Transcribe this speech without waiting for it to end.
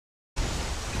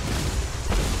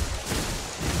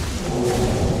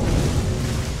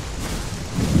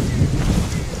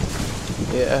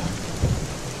Yeah.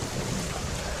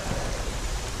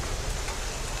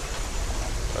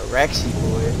 A Rexy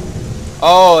boy.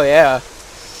 Oh yeah.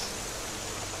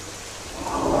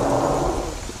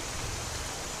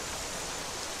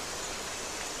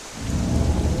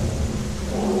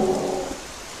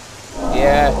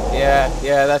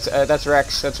 Yeah. That's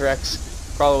Rex. That's Rex.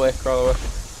 Crawl away. Crawl away.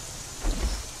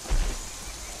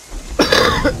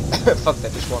 Fuck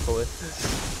that. Just walk away.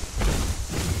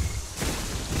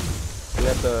 We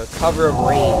got the cover of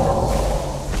rain.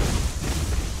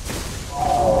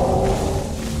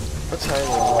 What's hiding?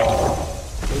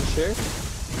 Are you sure?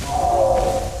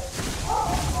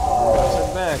 What's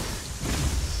it back?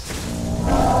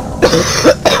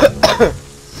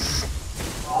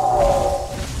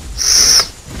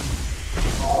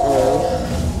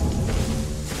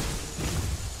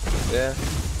 Yeah.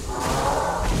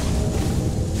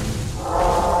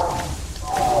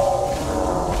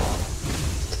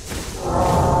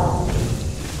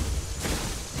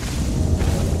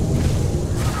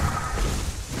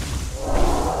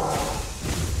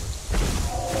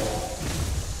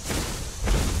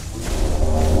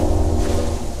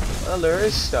 Well, there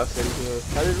is stuff in here.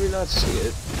 How did we not see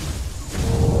it?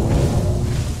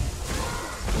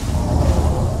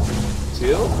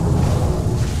 2?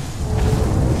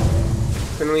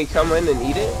 Can we come in and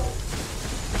eat it?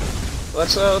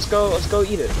 Let's go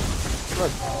eat it. Come on.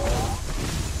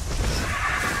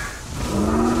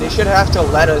 They should have to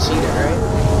let us eat it, right?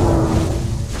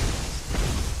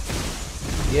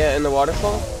 Yeah, in the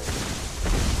waterfall?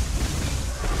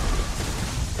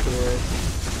 Yeah.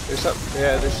 There's some,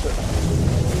 yeah, there's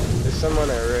someone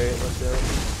on our right, watch out.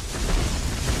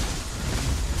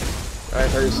 I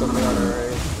heard something on our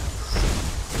right.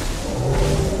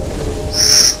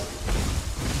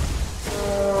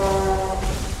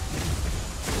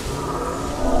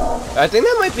 I think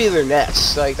that might be their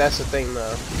nest, like, that's the thing,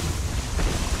 though.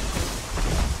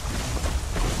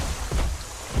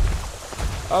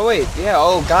 Oh, wait, yeah,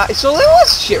 oh, God, so there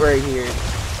was shit right here.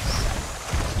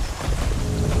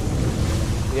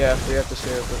 Yeah, we have to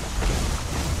stay with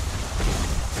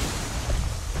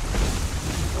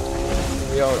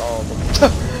it. We own all of them.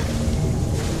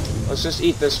 Let's just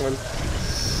eat this one.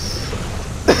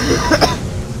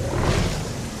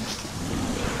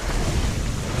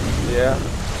 Yeah.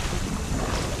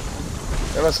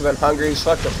 They must have been hungry as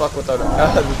fuck to fuck with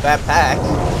that pack.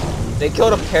 They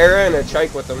killed a para and a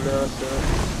trike with them now, so...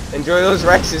 Enjoy those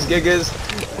Rexes, Gigas.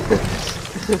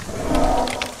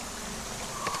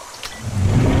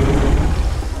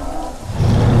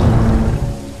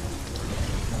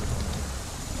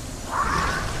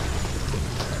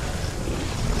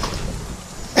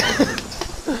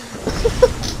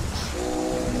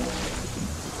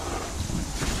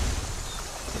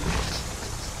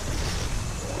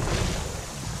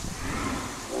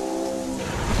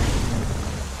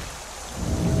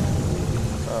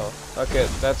 Okay,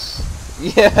 that's...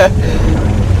 Yeah!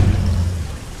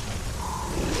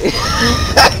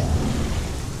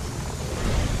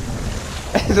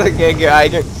 It's okay, get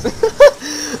hydrants.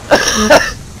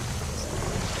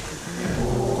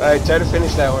 Alright, try to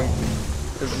finish that one.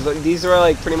 Cause these are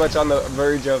like pretty much on the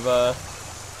verge of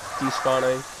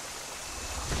despawning.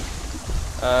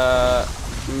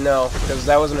 No, because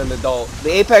that wasn't an adult.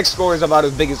 The Apex score is about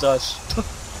as big as us.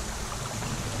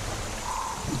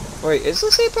 Wait, is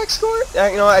this Apex score?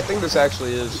 You know what, I think this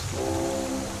actually is.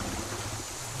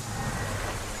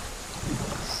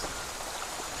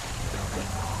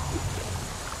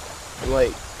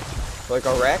 Like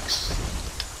a Rex?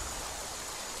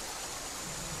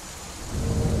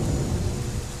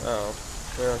 Oh,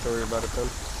 we don't have to worry about it then.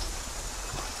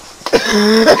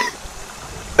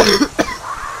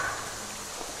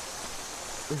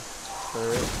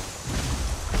 Alright.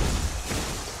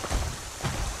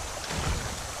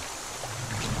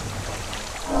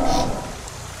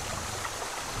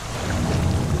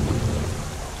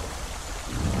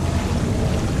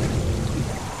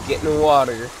 Get in the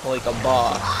water like a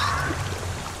boss.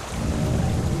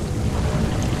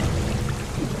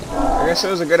 I guess it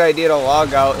was a good idea to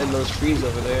log out in those trees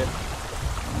over there.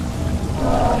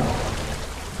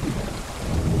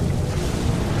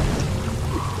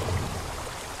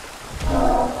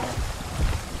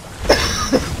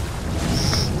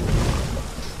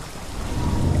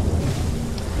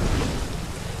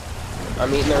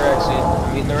 I'm eating the Rex, dude.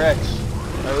 I'm eating the Rex.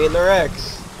 I'm eating the Rex.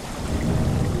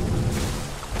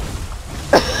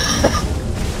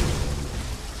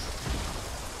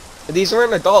 These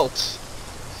weren't adults,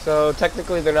 so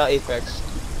technically they're not Apex.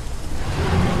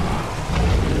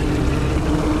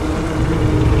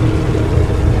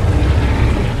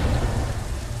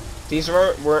 these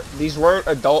weren't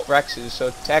adult Rexes,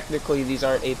 so technically these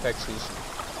aren't Apexes.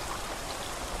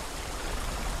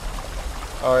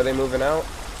 Oh, are they moving out?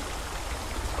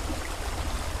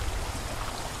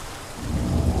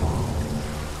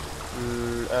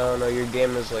 I don't know, your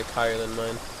game is like higher than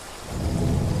mine.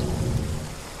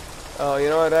 Oh, you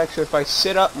know what, actually if I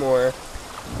sit up more,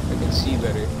 I can see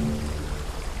better.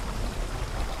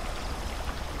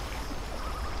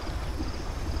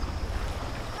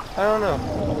 I don't know.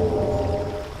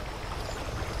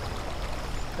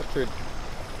 That's weird.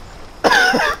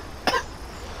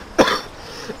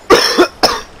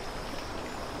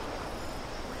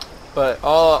 But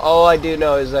all I do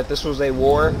know is that this was a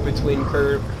war between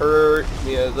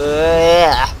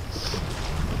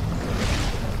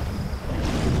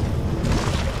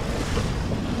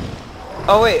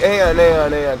Oh wait, hang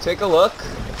on. Take a look.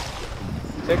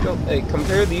 Hey,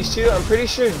 compare these two. I'm pretty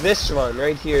sure this one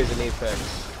right here is an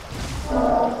Apex.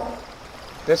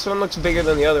 This one looks bigger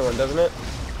than the other one, doesn't it?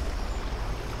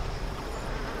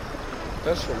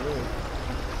 That's for me.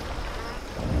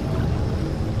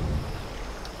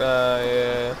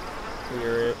 Yeah.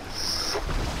 You're right.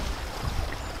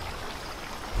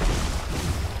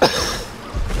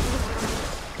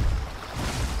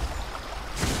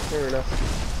 Fair enough.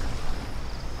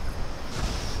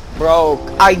 Bro,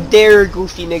 I dare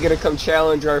Goofy nigga to come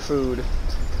challenge our food.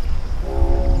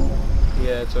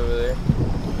 Yeah, it's over there.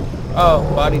 Oh,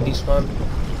 body despawned.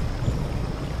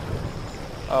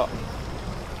 Oh.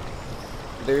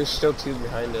 There's still two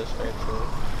behind us, actually.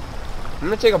 I'm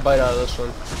gonna take a bite out of this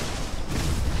one.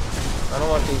 I don't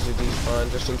want these to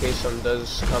despawn, just in case some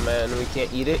does come in and we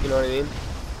can't eat it, you know what I mean?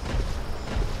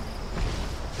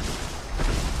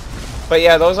 But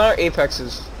yeah, those aren't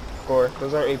Apexes, Gore.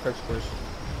 Those aren't Apex cores.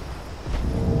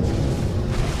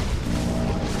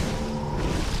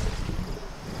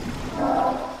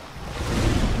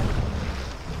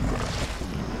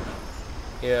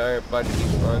 Yeah, alright, body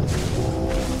despawn.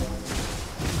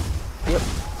 Yep.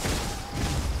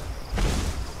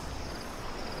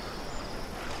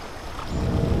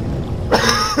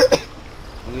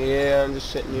 Yeah, I'm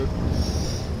just sitting here.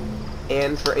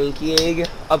 And for Anky Egg,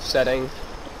 upsetting.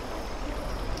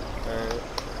 Alright,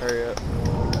 hurry up.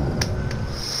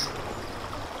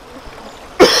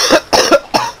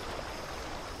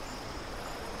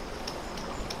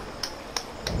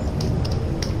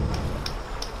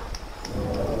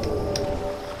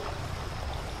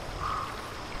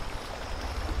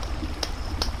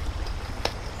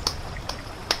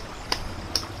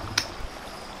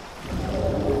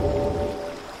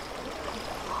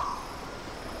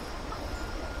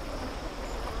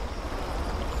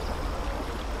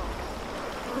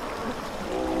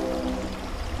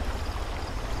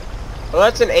 Well,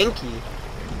 that's an Anky.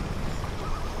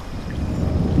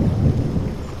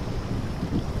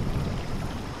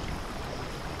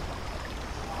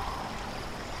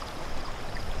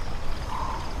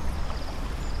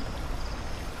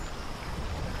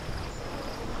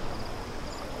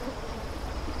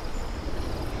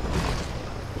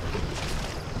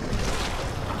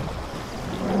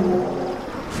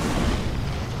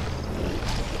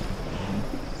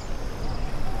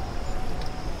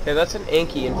 Yeah, that's an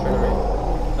Anky in front of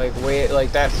me.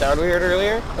 Like that sound we heard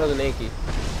earlier? That was an Anky.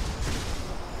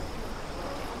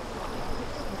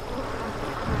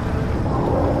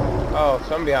 Oh,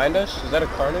 something behind us? Is that a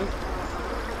Carnage?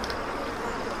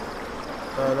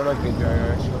 Oh, that might be a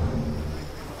Gyro, actually.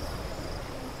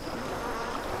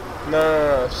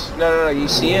 No, you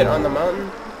see it on the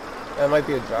mountain? That might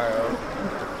be a Gyro.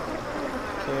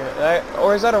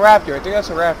 Or is that a Raptor? I think that's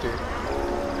a Raptor.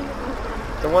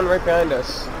 The one right behind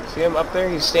us. See him up there?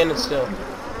 He's standing still.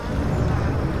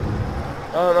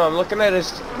 Oh no, I'm looking at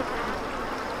his...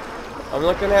 I'm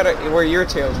looking at it where your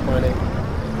tail's pointing.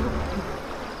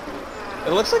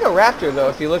 It looks like a raptor though,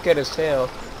 if you look at his tail.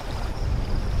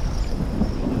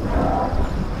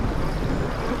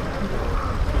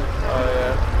 Oh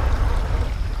yeah.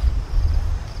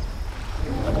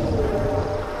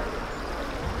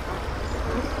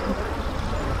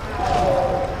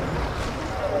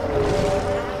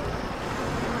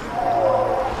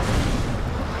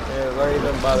 Yeah, don't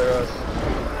even bother us.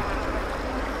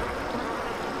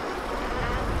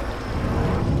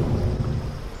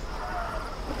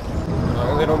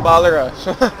 They don't bother us.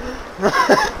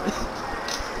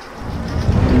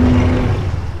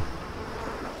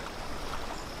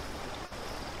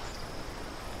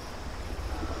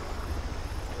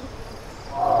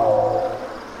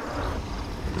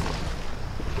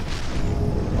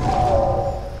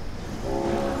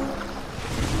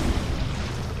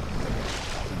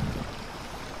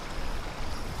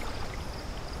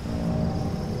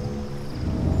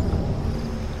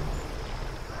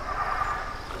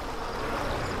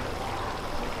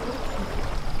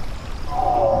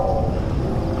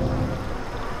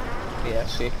 Yeah,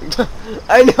 see.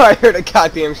 I knew I heard a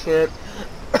goddamn shit.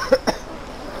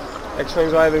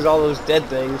 Explains why there's all those dead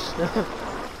things.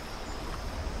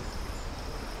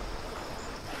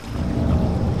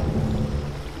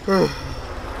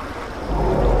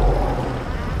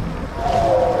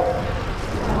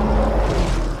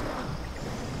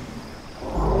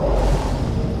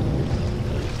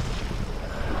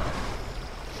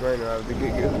 Right now, the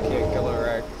Giga who can't kill a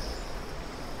Rex.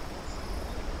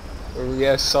 Or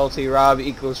yes, salty Rob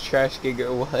equals trash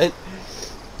Giga, what?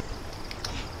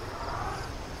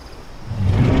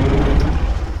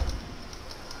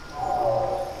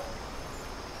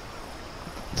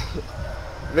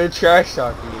 They're trash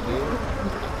talking you, dude.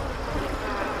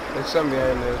 There's something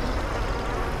behind this.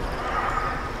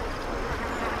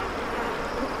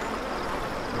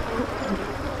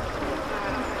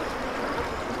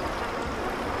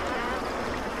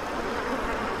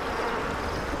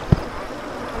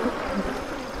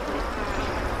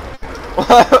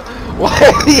 Why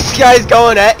are these guys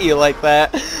going at you like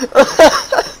that?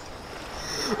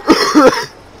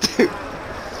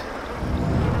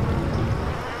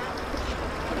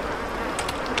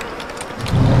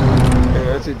 Yeah,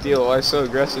 that's a deal. Why so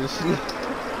aggressive?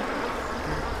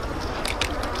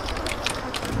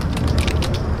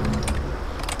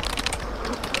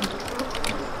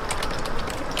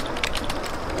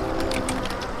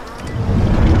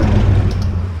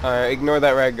 Alright, ignore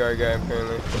that Radgar guy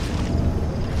apparently.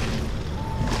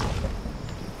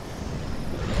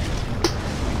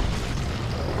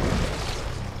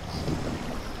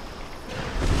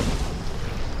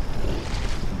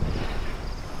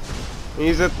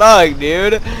 He's a thug,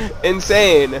 dude.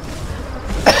 Insane. We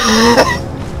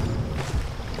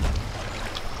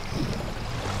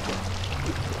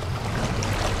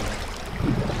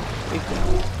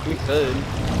could.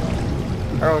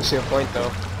 I don't see a point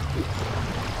though.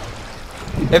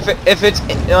 If it's,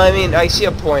 I mean, I see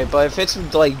a point, but if it's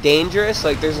like dangerous,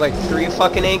 like there's like 3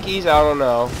 fucking Yankees, I don't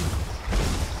know.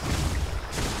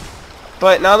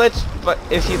 But now but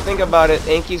if you think about it,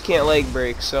 Yankees can't leg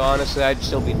break, so honestly, I'd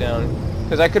still be down.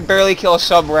 Because I could barely kill a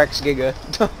sub-Rex Giga.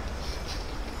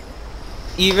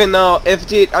 Even though,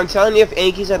 dude, I'm telling you, if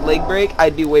Yankees had leg break,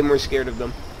 I'd be way more scared of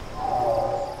them.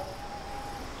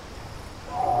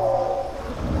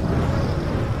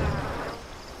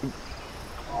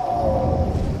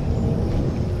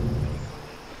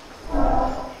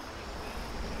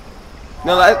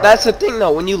 No, that's the thing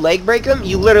though, when you leg break him,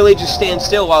 you literally just stand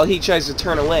still while he tries to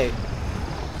turn away.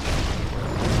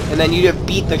 And then you just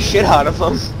beat the shit out of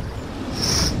him.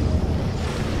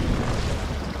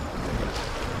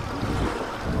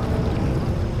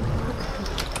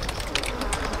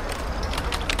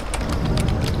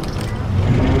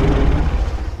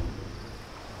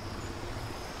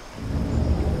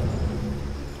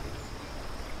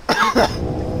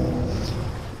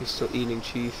 He's still eating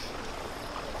Chief.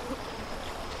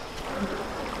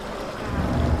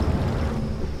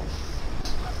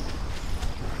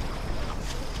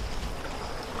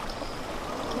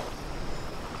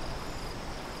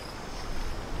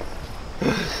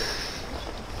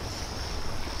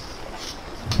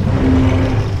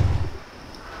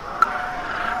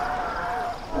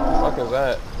 What the fuck is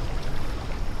that?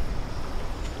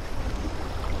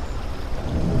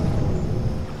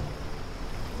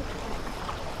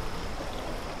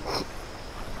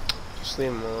 Just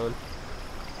leave him alone.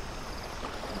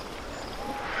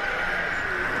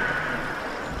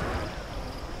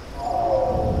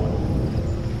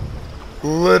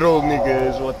 Little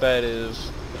nigga is what that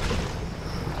is.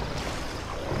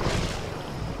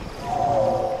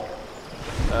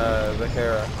 The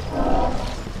Hera.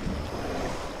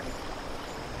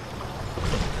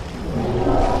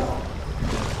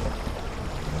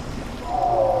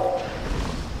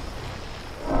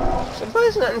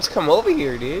 Somebody's nothing to come over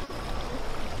here, dude.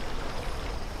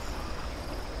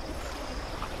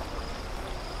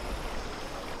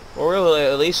 Or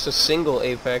at least a single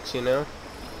Apex, you know?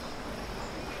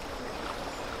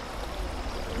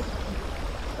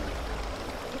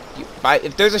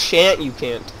 If there's a Shant, you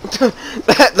can't.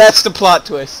 That's the plot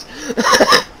twist.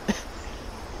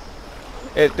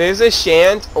 If there's a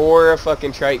Shant or a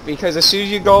fucking Trike, because as soon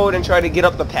as you go and try to get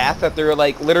up the path that they're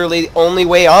like literally the only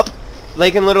way up,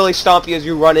 they can literally stomp you as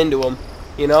you run into them.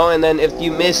 You know, and then if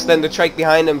you miss, then the Trike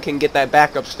behind them can get that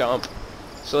backup stomp.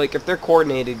 So like if they're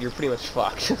coordinated, you're pretty much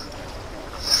fucked.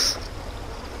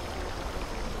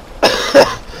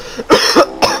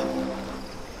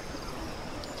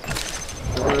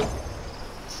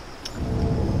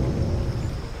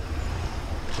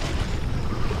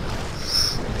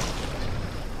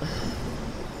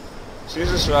 As soon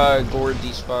as this Gord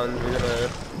despawns, we're gonna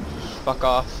fuck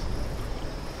off.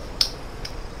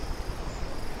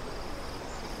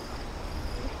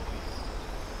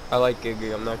 I like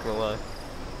Giga, I'm not gonna lie.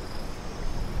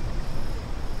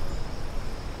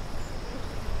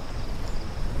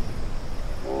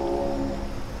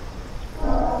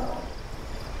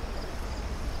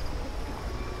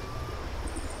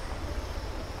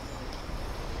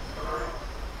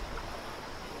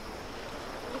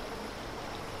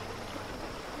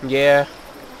 Yeah.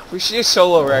 We should just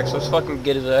solo Rex. Let's fucking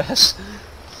get his ass.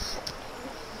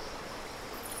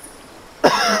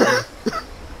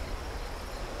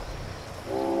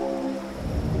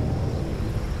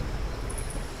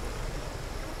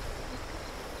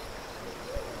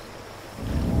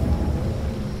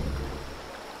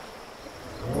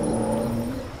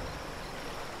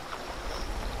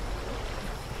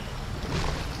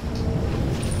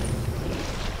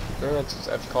 That's his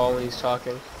F call when he's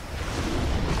talking.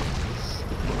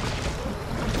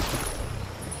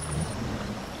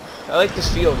 I like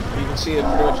this field. You can see it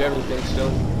pretty much everything still.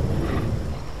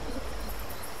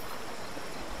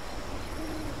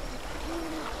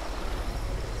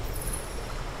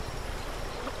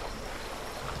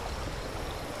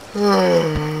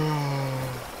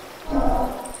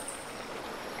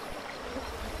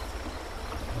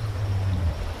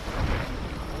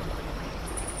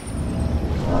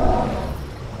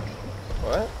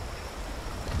 What?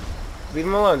 Leave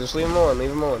him alone. Just leave him alone.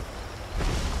 Leave him alone.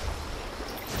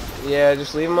 Yeah,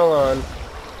 just leave him alone.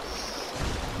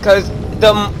 Cause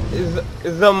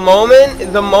the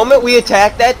moment we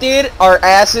attack that dude, our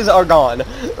asses are gone.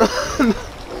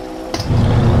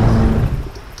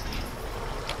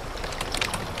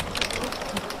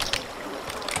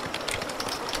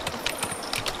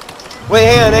 Wait,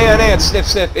 hang on,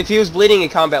 sniff. If he was bleeding, he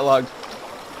combat logged.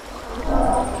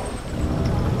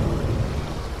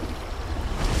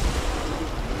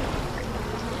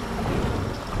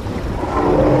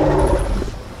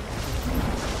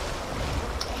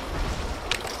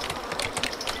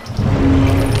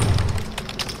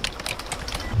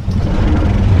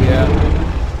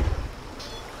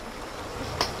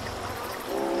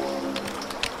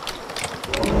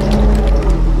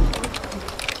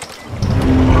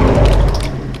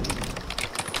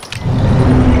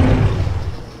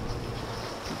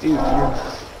 Dude,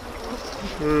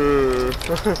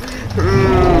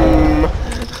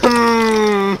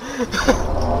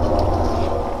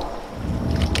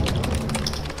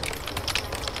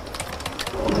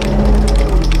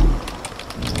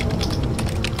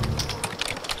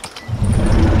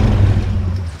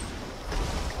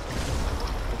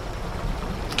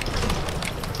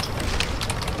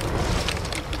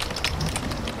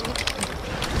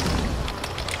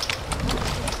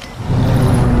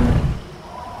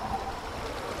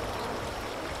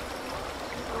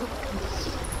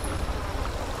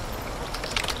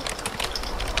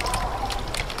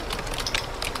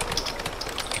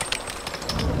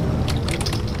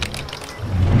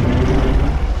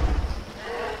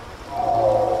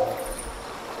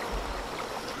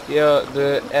 yeah,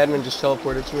 the admin just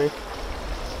teleported to me.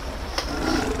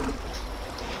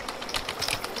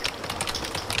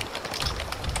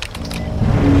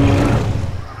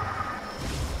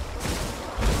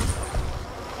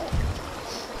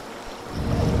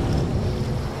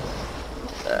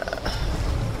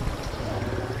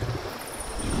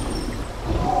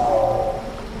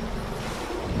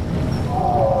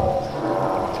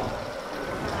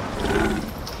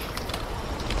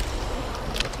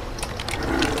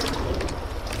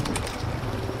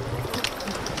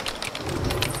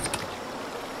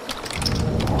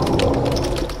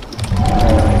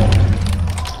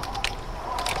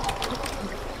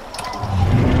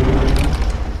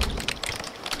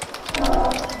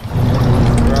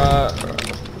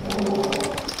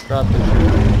 Drop it.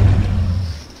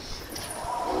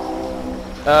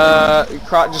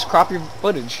 Just crop your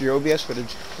footage, your OBS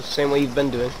footage, the same way you've been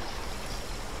doing.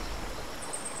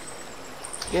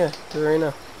 Yeah, do it right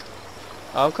now.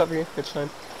 I'll cover you, it's fine.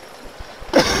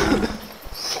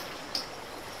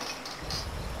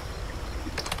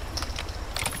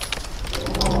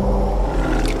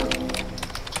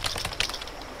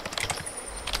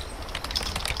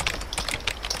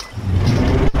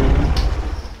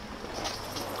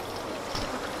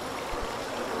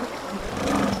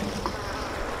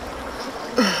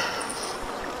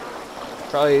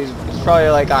 It's probably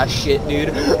like, ah, shit, dude.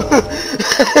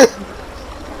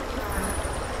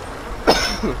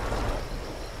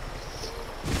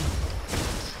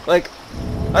 Like,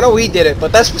 I know we did it,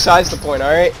 but that's besides the point,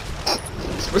 alright?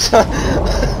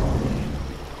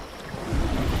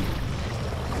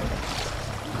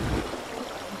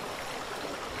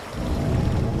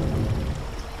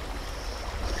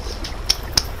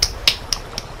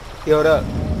 Yo, what up?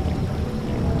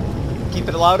 Keep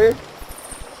it louder?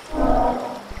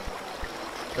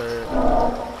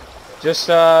 Just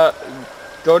go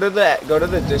to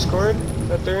the Discord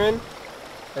that they're in.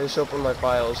 I just opened my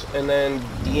files and then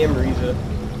DM Riza.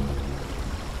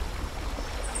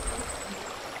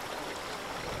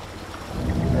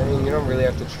 I mean, you don't really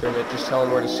have to trim it. Just tell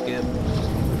him where to skip.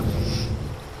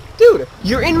 Dude,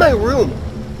 you're in my room.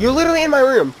 You're literally in my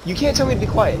room. You can't tell me to be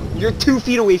quiet. You're 2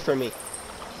 feet away from me.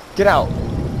 Get out.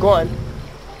 Go on.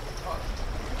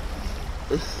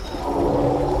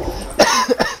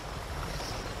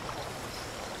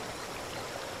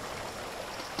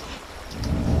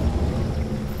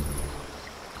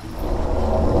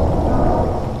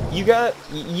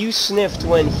 You sniffed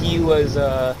when he was,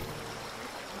 okay,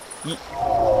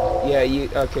 yeah, you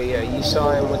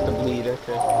saw him with the bleed,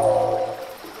 okay.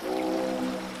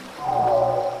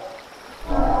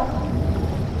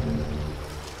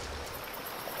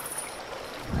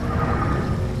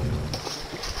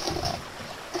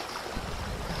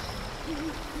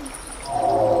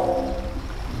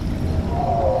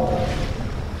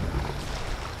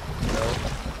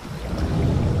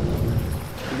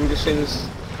 You can just say this.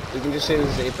 We can just say this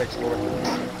is Apex 4.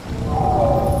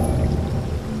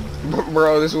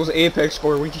 Bro, this was Apex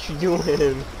 4. What are you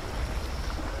doing?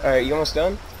 Alright, you almost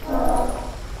done?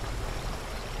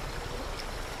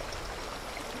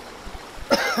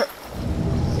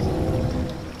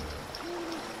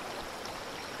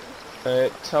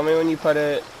 Alright, tell me when you put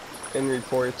it in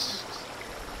reports.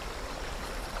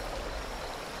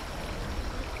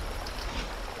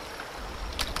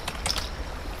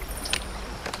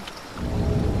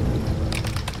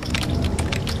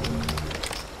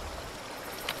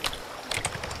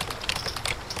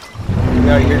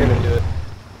 No, you're gonna do it.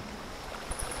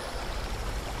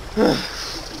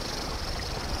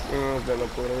 I'm done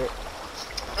uploading it.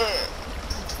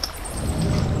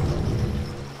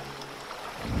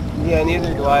 Yeah,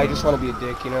 neither do I just want to be a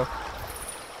dick, you know?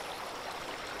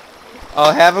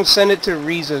 I'll have him send it to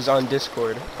Riza's on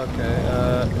Discord. Okay,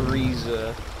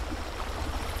 Riza.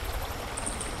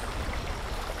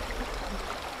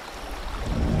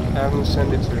 Have him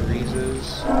send it to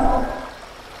Riza's.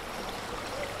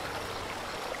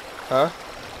 Huh?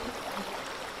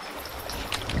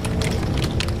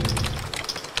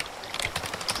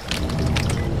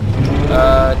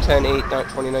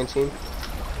 10/8/2019.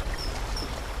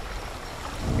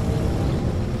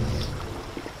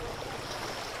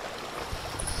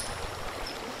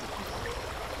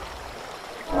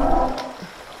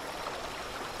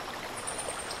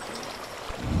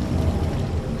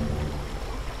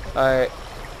 Alright.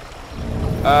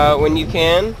 When you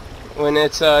can, when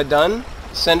it's done,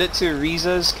 send it to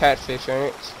Riza's Catfish,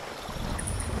 alright?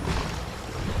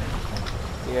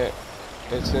 Yeah,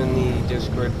 it's in the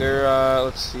Discord. They're,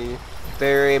 let's see.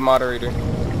 They're a moderator.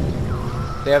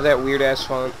 They have that weird ass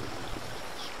font.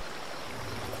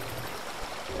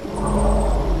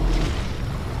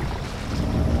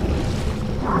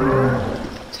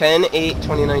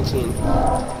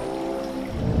 (10/8/2019).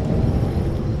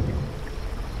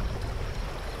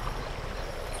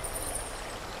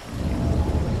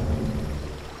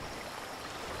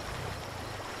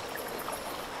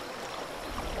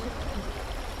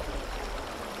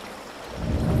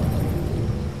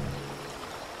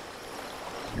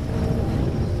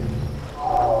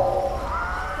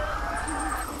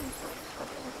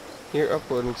 Your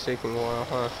uploading's taking a while,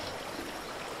 huh?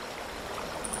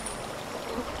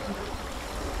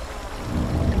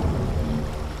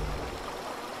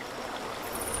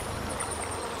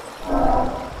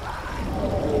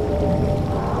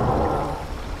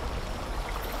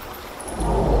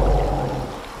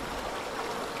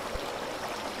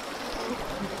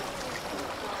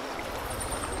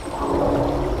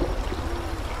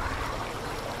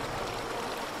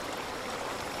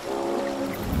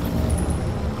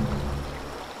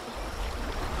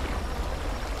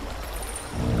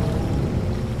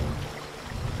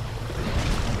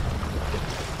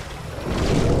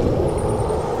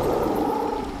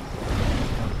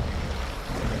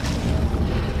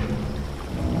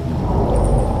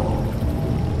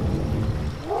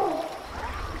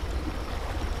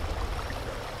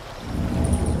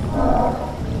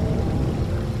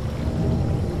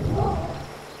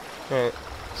 Alright,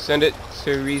 send it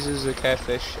to Riza's the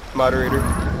Catfish moderator.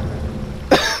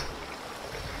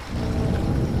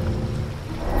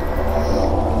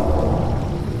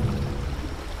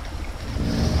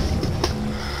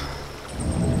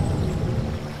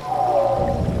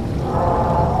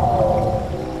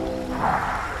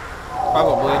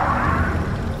 Probably.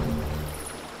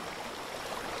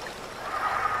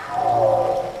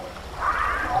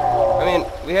 I mean,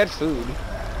 we had food.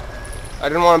 I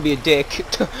didn't want to be a dick,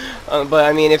 but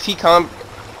I mean, if he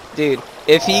dude,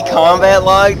 If he combat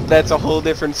logged, that's a whole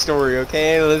different story,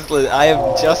 okay? Listen, I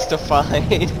am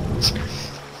justified.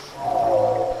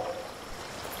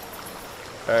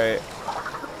 Alright.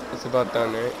 It's about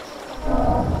done, right?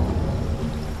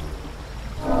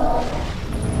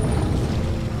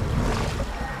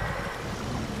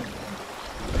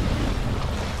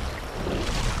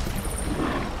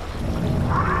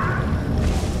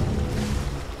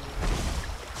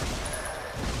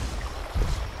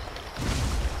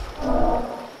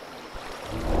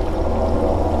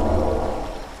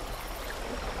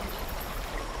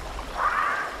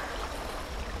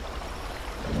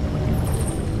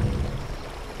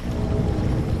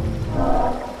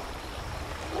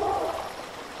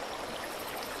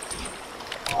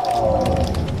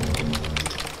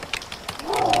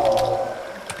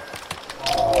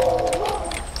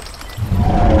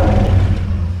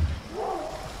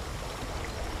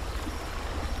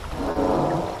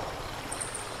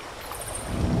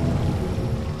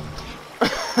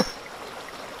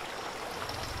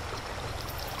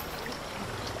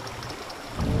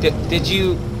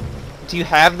 Do you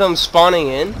have them spawning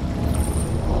in?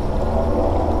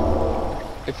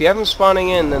 If you have them spawning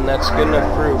in, then that's good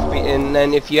enough proof. And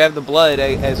then if you have the blood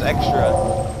as extra,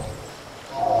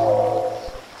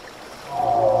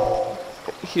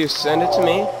 here, send it to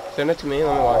me. Send it to me.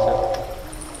 Let me watch it.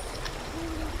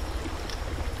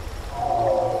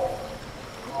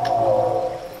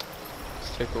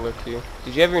 Let's take a look here.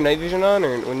 Did you have your night vision on,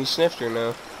 or when you sniffed, or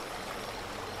no?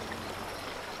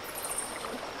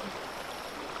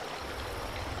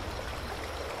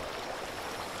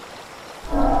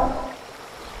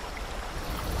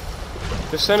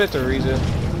 Just send it to Riza.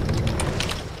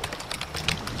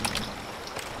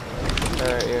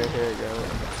 Alright, yeah, here we go.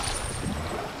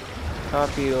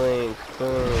 Copy link.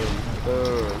 Boom.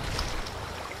 Boom.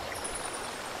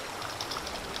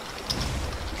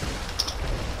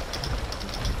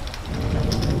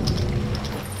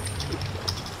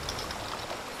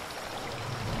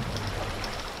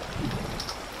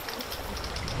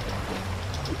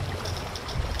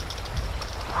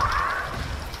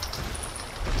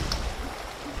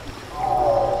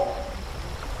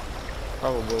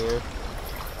 Probably, yeah.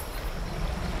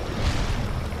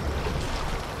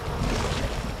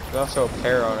 There's also a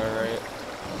pair on it, right?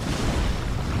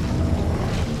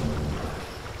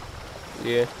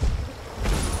 Yeah.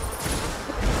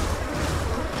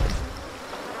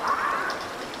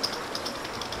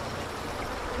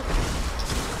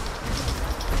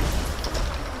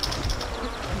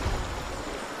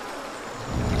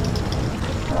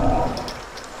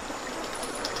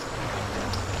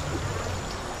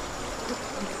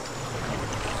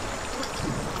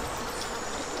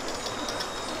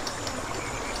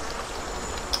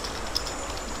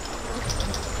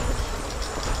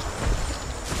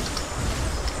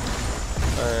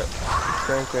 Alright.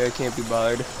 Frankly, I can't be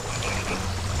bothered.